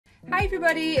Hi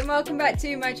everybody and welcome back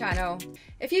to my channel.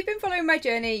 If you've been following my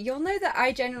journey, you'll know that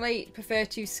I generally prefer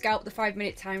to scalp the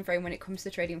 5-minute time frame when it comes to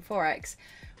trading Forex.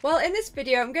 Well, in this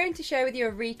video I'm going to share with you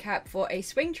a recap for a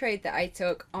swing trade that I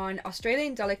took on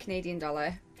Australian dollar, Canadian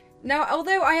dollar. Now,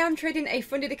 although I am trading a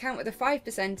funded account with the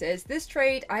 5%ers, this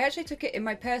trade I actually took it in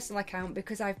my personal account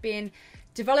because I've been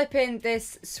developing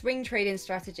this swing trading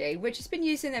strategy, which has been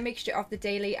using a mixture of the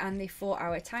daily and the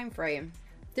 4-hour time frame.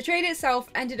 The trade itself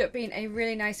ended up being a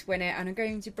really nice winner, and I'm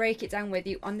going to break it down with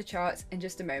you on the charts in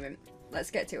just a moment. Let's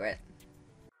get to it.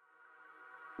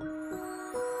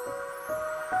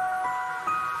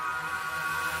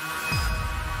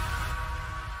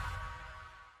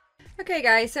 Okay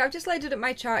guys, so I've just loaded up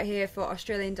my chart here for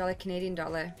Australian dollar, Canadian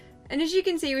dollar. And as you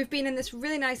can see, we've been in this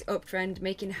really nice uptrend,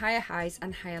 making higher highs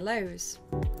and higher lows.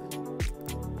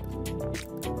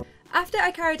 After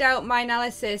I carried out my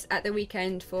analysis at the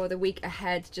weekend for the week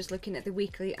ahead, just looking at the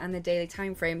weekly and the daily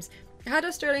timeframes, I had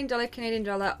Australian dollar, Canadian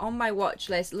dollar on my watch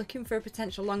list looking for a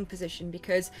potential long position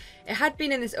because it had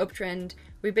been in this uptrend.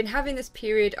 We've been having this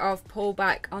period of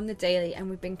pullback on the daily and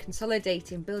we've been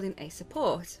consolidating, building a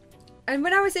support. And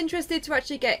when I was interested to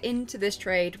actually get into this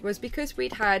trade was because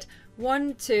we'd had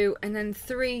 1, 2 and then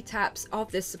 3 taps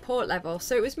of this support level,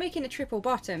 so it was making a triple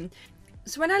bottom.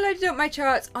 So when I loaded up my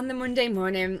charts on the Monday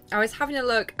morning, I was having a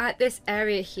look at this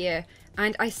area here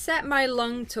and I set my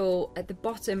long tool at the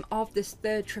bottom of this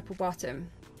third triple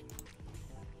bottom.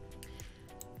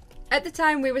 At the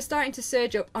time we were starting to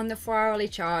surge up on the 4-hourly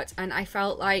chart and I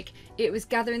felt like it was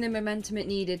gathering the momentum it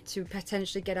needed to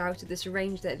potentially get out of this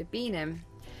range that it had been in.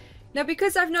 Now,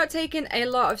 because I've not taken a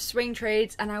lot of swing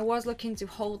trades and I was looking to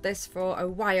hold this for a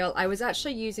while, I was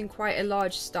actually using quite a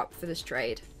large stop for this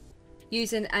trade,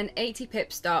 using an 80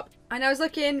 pip stop, and I was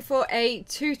looking for a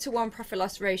 2-to-1 profit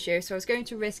loss ratio, so I was going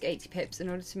to risk 80 pips in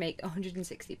order to make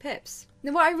 160 pips.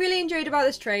 Now what I really enjoyed about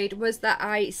this trade was that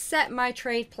I set my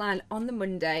trade plan on the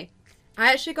Monday.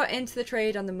 I actually got into the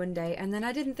trade on the Monday and then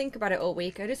I didn't think about it all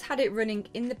week. I just had it running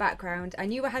in the background. I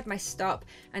knew I had my stop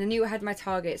and I knew I had my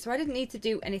target, so I didn't need to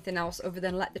do anything else other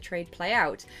than let the trade play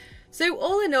out. So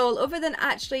all in all, other than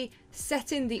actually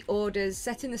setting the orders,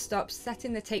 setting the stops,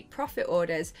 setting the take profit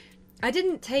orders, I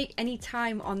didn't take any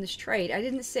time on this trade. I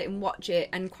didn't sit and watch it,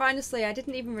 and quite honestly I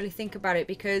didn't even really think about it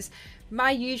because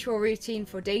my usual routine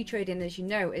for day trading, as you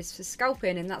know, is for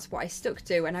scalping, and that's what I stuck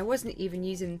to, and I wasn't even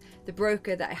using the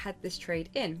broker that I had this trade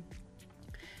in.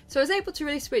 So I was able to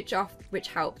really switch off, which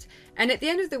helped. And at the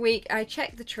end of the week, I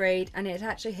checked the trade and it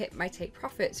actually hit my take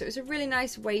profit. So it was a really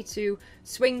nice way to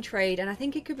swing trade. And I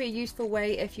think it could be a useful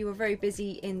way if you are very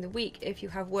busy in the week, if you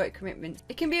have work commitments.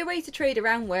 It can be a way to trade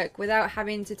around work without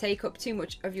having to take up too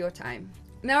much of your time.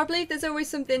 Now, I believe there's always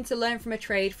something to learn from a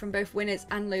trade from both winners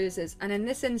and losers. And in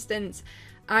this instance,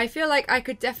 I feel like I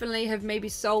could definitely have maybe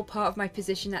sold part of my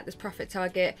position at this profit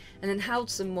target and then held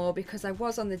some more because I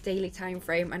was on the daily time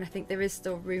frame, and I think there is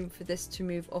still room for this to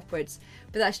move upwards.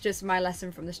 But that's just my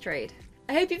lesson from this trade.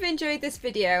 I hope you've enjoyed this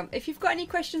video. If you've got any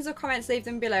questions or comments, leave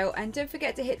them below, and don't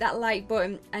forget to hit that like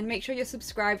button and make sure you're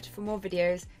subscribed for more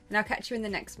videos, and I'll catch you in the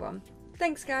next one.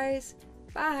 Thanks guys,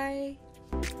 bye!